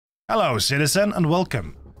Hello citizen and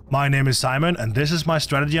welcome. My name is Simon and this is my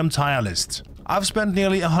Stratagem tier list. I've spent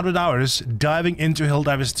nearly 100 hours diving into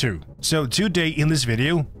Helldivers 2. So today in this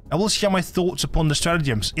video, I will share my thoughts upon the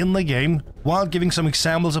stratagems in the game while giving some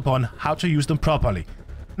examples upon how to use them properly.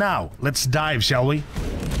 Now, let's dive, shall we?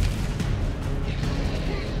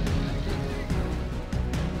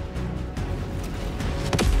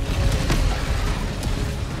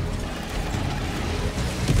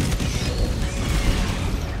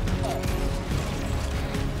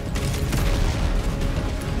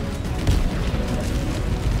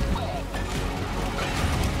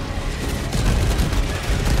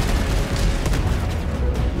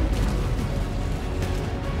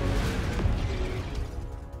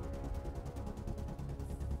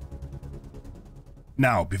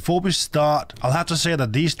 Now, before we start, I'll have to say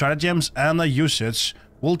that these stratagems and their usage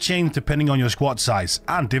will change depending on your squad size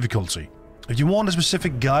and difficulty. If you want a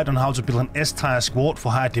specific guide on how to build an S-tier squad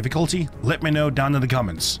for higher difficulty, let me know down in the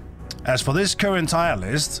comments. As for this current tier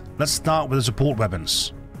list, let's start with the support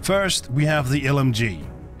weapons. First, we have the LMG.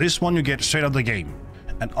 This one you get straight out of the game.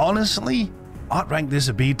 And honestly, I'd rank this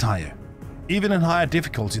a B tier. Even in higher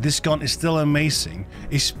difficulty, this gun is still amazing,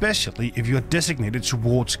 especially if you are designated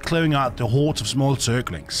towards clearing out the hordes of small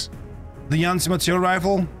zerglings. The anti-material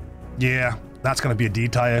rifle? Yeah, that's gonna be a D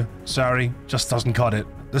tier. Sorry, just doesn't cut it.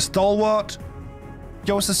 The stalwart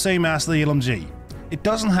goes the same as the LMG. It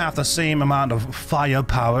doesn't have the same amount of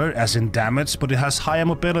firepower as in damage, but it has higher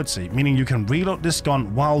mobility, meaning you can reload this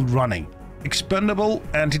gun while running. Expendable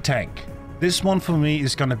anti-tank. This one for me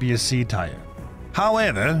is gonna be a C tier.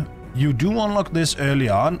 However, you do unlock this early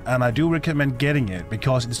on, and I do recommend getting it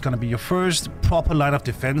because it's going to be your first proper line of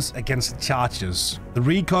defense against charges. The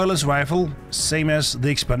recoilless rifle, same as the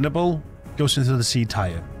expendable, goes into the C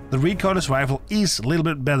tier. The recoilless rifle is a little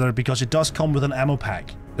bit better because it does come with an ammo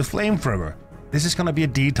pack. The flamethrower, this is going to be a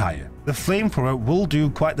D tier. The flamethrower will do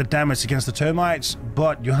quite the damage against the termites,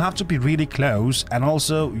 but you have to be really close, and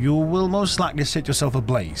also you will most likely set yourself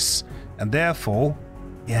ablaze. And therefore,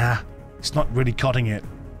 yeah, it's not really cutting it.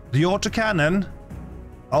 The autocannon,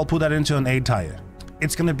 I'll put that into an A tier.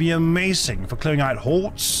 It's gonna be amazing for clearing out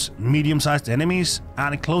hordes, medium-sized enemies,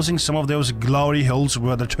 and closing some of those glory holes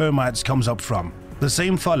where the termites comes up from. The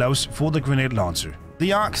same follows for the grenade launcher.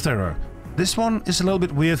 The arc thrower. This one is a little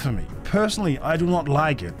bit weird for me. Personally, I do not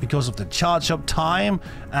like it because of the charge-up time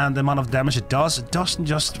and the amount of damage it does. It doesn't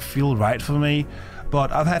just feel right for me,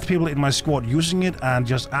 but I've had people in my squad using it and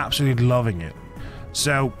just absolutely loving it.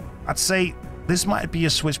 So, I'd say this might be a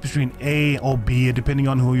switch between A or B depending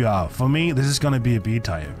on who you are. For me, this is gonna be a B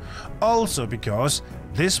tier. Also because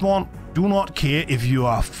this one, do not care if you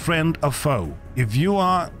are friend or foe. If you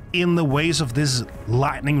are in the ways of this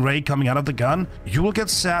lightning ray coming out of the gun, you will get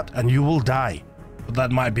zapped and you will die. But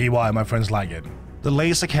that might be why my friends like it. The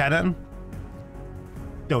laser cannon,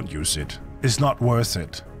 don't use it. It's not worth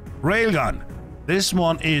it. Railgun, this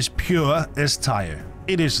one is pure S tier.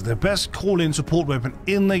 It is the best call-in support weapon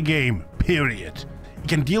in the game, period. You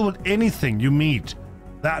can deal with anything you meet,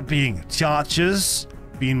 that being charges,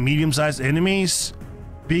 being medium-sized enemies,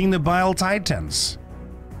 being the Bile Titans.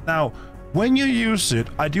 Now, when you use it,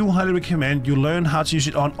 I do highly recommend you learn how to use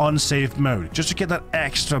it on unsafe mode, just to get that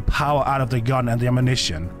extra power out of the gun and the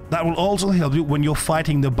ammunition. That will also help you when you're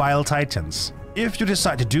fighting the Bile Titans. If you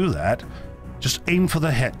decide to do that, just aim for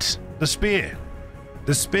the head. The spear.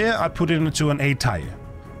 The spear I put into an A tier.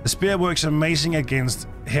 The spear works amazing against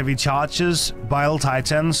heavy charges, Bile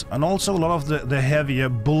Titans, and also a lot of the heavier,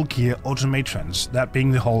 bulkier automatrons, that being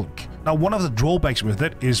the Hulk. Now, one of the drawbacks with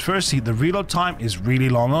it is firstly, the reload time is really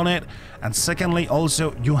long on it, and secondly,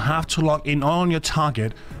 also, you have to lock in on your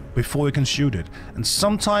target before you can shoot it, and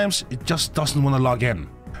sometimes it just doesn't want to log in.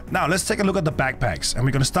 Now, let's take a look at the backpacks, and we're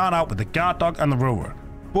going to start out with the guard dog and the rover.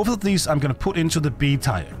 Both of these I'm going to put into the B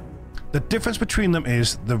tier. The difference between them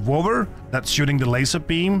is the rover, that's shooting the laser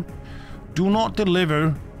beam, do not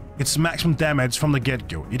deliver its maximum damage from the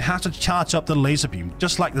get-go. It has to charge up the laser beam,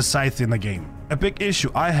 just like the scythe in the game. A big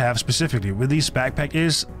issue I have specifically with these backpacks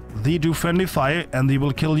is they do friendly fire and they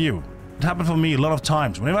will kill you. It happened for me a lot of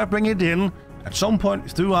times. Whenever I bring it in, at some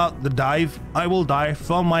point throughout the dive, I will die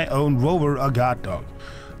from my own rover or guard dog,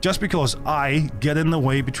 just because I get in the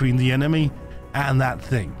way between the enemy and that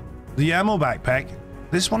thing. The ammo backpack,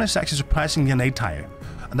 this one is actually surprisingly an A tier,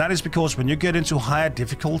 and that is because when you get into higher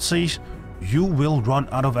difficulties, you will run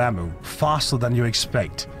out of ammo faster than you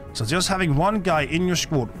expect. So just having one guy in your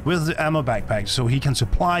squad with the ammo backpack so he can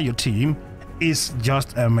supply your team is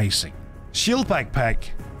just amazing. Shield backpack,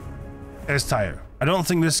 S tier. I don't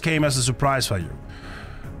think this came as a surprise for you.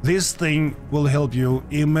 This thing will help you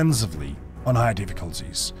immensely on higher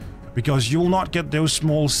difficulties. because you'll not get those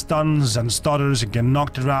small stuns and stutters and get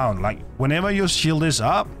knocked around. Like, whenever your shield is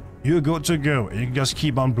up, you're good to go, and you can just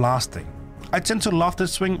keep on blasting. I tend to love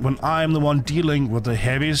this swing when I'm the one dealing with the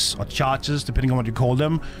heavies or charges, depending on what you call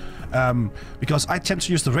them, because I tend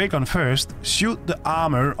to use the ray gun first, shoot the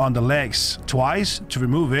armor on the legs twice to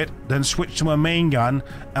remove it, then switch to my main gun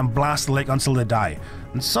and blast the leg until they die.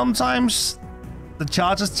 And sometimes the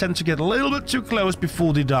charges tend to get a little bit too close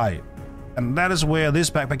before they die. And that is where this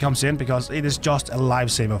backpack comes in, because it is just a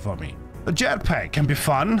lifesaver for me. The jetpack can be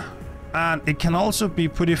fun, and it can also be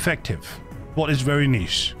pretty effective, but it's very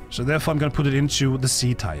niche. So therefore I'm going to put it into the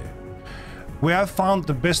C tier. Where I've found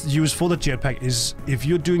the best use for the jetpack is if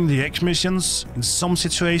you're doing the X missions. In some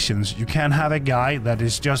situations you can have a guy that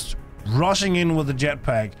is just rushing in with the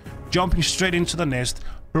jetpack, jumping straight into the nest,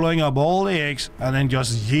 blowing up all the eggs, and then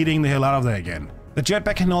just yeeting the hell out of there again. The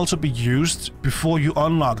jetpack can also be used before you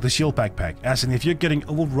unlock the shield backpack, as in if you're getting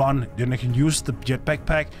overrun, then you can use the jet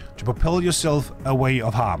backpack to propel yourself away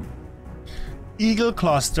of harm. Eagle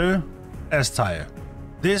Cluster S tier.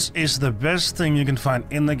 This is the best thing you can find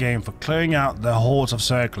in the game for clearing out the hordes of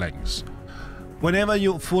circlings. Whenever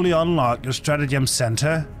you fully unlock your Stratagem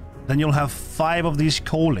center, then you'll have 5 of these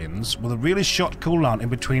call-ins with a really short cooldown in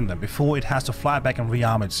between them before it has to fly back and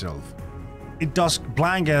rearm itself. It does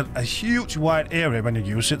blanket a huge wide area when you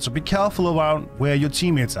use it, so be careful around where your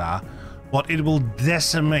teammates are, but it will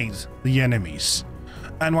decimate the enemies.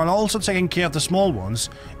 And while also taking care of the small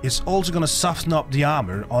ones, it's also going to soften up the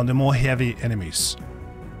armor on the more heavy enemies.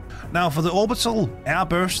 Now for the orbital,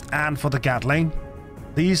 airburst, and for the Gatling,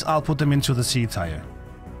 these I'll put them into the C tier.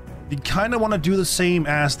 You kind of want to do the same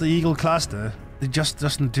as the Eagle Cluster, it just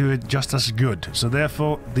doesn't do it just as good, so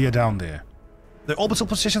therefore they are down there. The orbital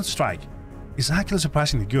precision strike is actually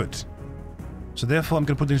surprisingly good, so therefore I'm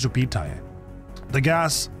going to put it into B tier. The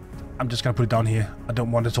gas, I'm just going to put it down here, I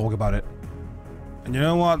don't want to talk about it. And you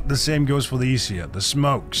know what, the same goes for the easier, the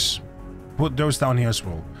smokes. Put those down here as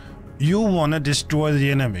well. You want to destroy the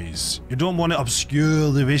enemies. You don't want to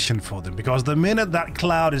obscure the vision for them, because the minute that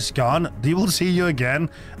cloud is gone, they will see you again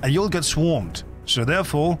and you'll get swarmed. So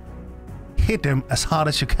therefore, hit them as hard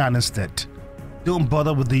as you can instead. Don't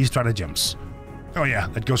bother with these stratagems. Oh yeah,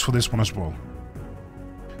 that goes for this one as well.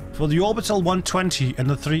 For the orbital 120 and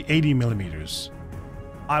the 380mm,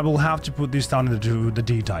 I will have to put these down into the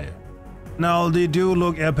D tier. Now, they do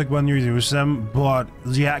look epic when you use them, but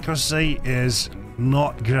the accuracy is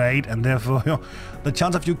not great, and therefore the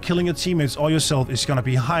chance of you killing your teammates or yourself is going to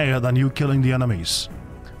be higher than you killing the enemies.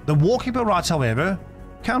 The walking barrage, however,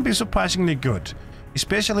 can be surprisingly good,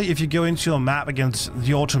 especially if you go into a map against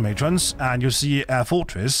the automatrons and you see a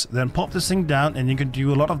fortress, then pop this thing down and you can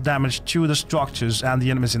do a lot of damage to the structures and the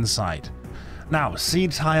enemies inside. Now, C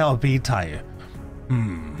tier or B tier?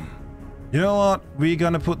 You know what? We're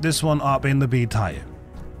gonna put this one up in the B tier.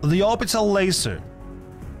 The orbital laser,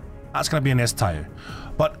 that's gonna be an S tier,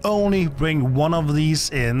 but only bring one of these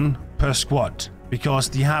in per squad, because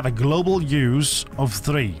they have a global use of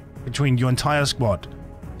 3 between your entire squad.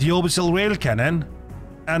 The orbital rail cannon,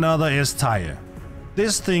 another S tier.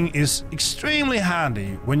 This thing is extremely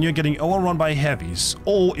handy when you're getting overrun by heavies,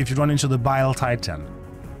 or if you run into the Bile Titan.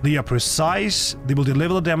 They are precise, they will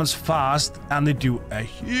deliver the damage fast, and they do a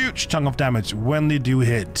huge chunk of damage when they do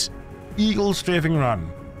hit. Eagle Strafing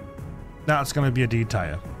Run. That's gonna be a D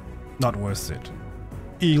tier. Not worth it.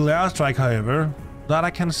 Eagle Airstrike, however, that I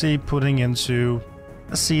can see putting into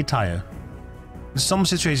a C tier. In some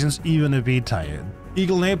situations, even a B tier.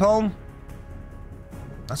 Eagle Napalm,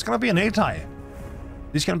 that's gonna be an A tier.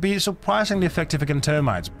 This can be surprisingly effective against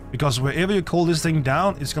termites, because wherever you call this thing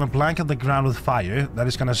down, it's going to blanket the ground with fire that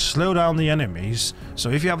is going to slow down the enemies, so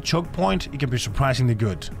if you have a choke point, it can be surprisingly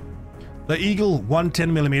good. The Eagle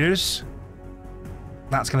 110mm,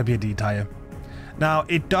 that's going to be a D tier. Now,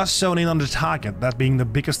 it does zone in on the target, that being the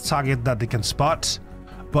biggest target that they can spot,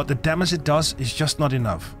 but the damage it does is just not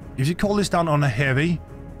enough. If you call this down on a heavy,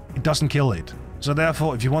 it doesn't kill it. So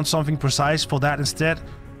therefore, if you want something precise for that instead,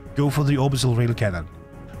 go for the orbital rail cannon.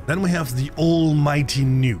 Then we have the almighty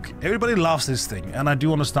nuke. Everybody loves this thing, and I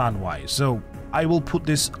do understand why, so I will put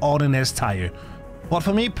this on an S tier. But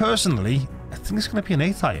for me personally, I think it's going to be an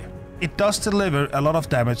A tier. It does deliver a lot of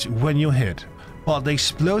damage when you hit, but the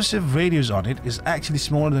explosive radius on it is actually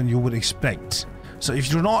smaller than you would expect. So if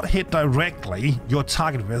you do not hit directly your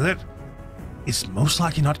target with it, it's most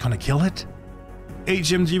likely not going to kill it.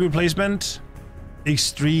 HMG replacement,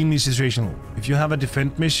 extremely situational. If you have a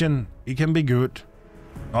defend mission, it can be good.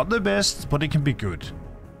 Not the best, but it can be good.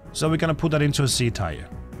 So we're gonna put that into a C tier.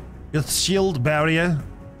 With shield barrier,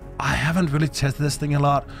 I haven't really tested this thing a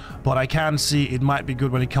lot, but I can see it might be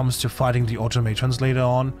good when it comes to fighting the automatrons later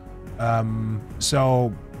on.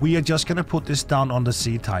 So we are just gonna put this down on the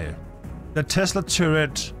C tier. The Tesla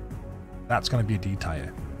turret, that's gonna be a D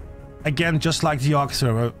tier. Again, just like the arc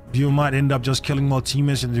thrower, you might end up just killing more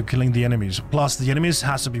teammates than you're killing the enemies. Plus, the enemies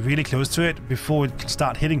has to be really close to it before it can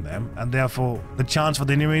start hitting them, and therefore the chance for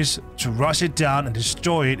the enemies to rush it down and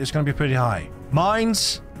destroy it is gonna be pretty high.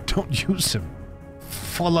 Mines, don't use them.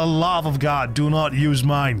 For the love of God, do not use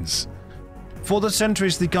mines. For the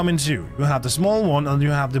sentries they come in two, you have the small one and you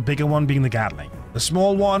have the bigger one being the Gatling. The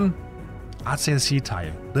small one, I'd say the C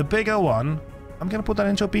tier. The bigger one, I'm gonna put that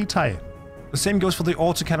into a B tier. The same goes for the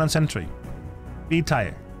autocannon sentry. B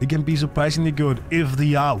tier. They can be surprisingly good if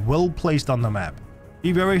they are well placed on the map.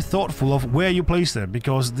 Be very thoughtful of where you place them,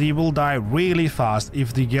 because they will die really fast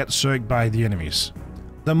if they get circled by the enemies.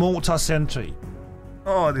 The mortar sentry.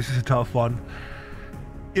 Oh, this is a tough one.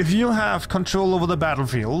 If you have control over the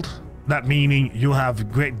battlefield, that meaning you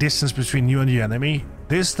have great distance between you and the enemy,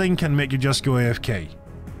 this thing can make you just go AFK.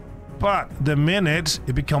 But the minute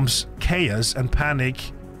it becomes chaos and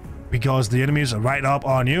panic because the enemies are right up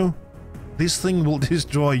on you, this thing will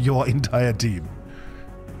destroy your entire team.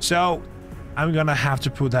 So I'm gonna have to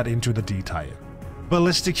put that into the D tier.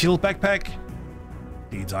 Ballistic shield backpack,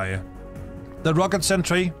 D tier. The rocket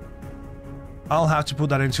sentry, I'll have to put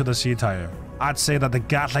that into the C tier. I'd say that the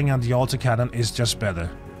Gatling and the autocannon is just better.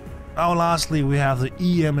 Now lastly, we have the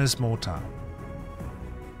EMS mortar.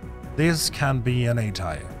 This can be an A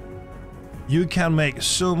tier. You can make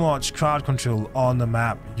so much crowd control on the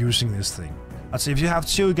map using this thing. I'd say if you have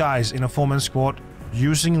two guys in a 4-man squad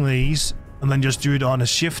using these and then just do it on a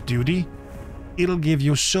shift duty, it'll give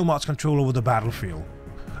you so much control over the battlefield.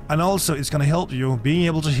 And also it's going to help you being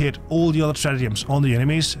able to hit all the other stratagems on the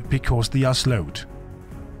enemies because they are slowed.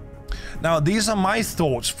 Now these are my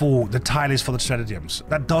thoughts for the tier list for the stratagems.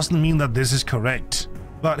 That doesn't mean that this is correct.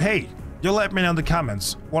 But hey, you let me know in the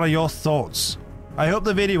comments, what are your thoughts? I hope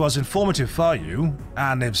the video was informative for you,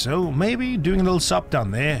 and if so, maybe doing a little sub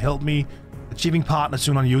down there helped me achieving partner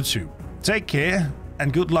soon on YouTube. Take care,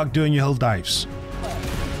 and good luck doing your Helldives.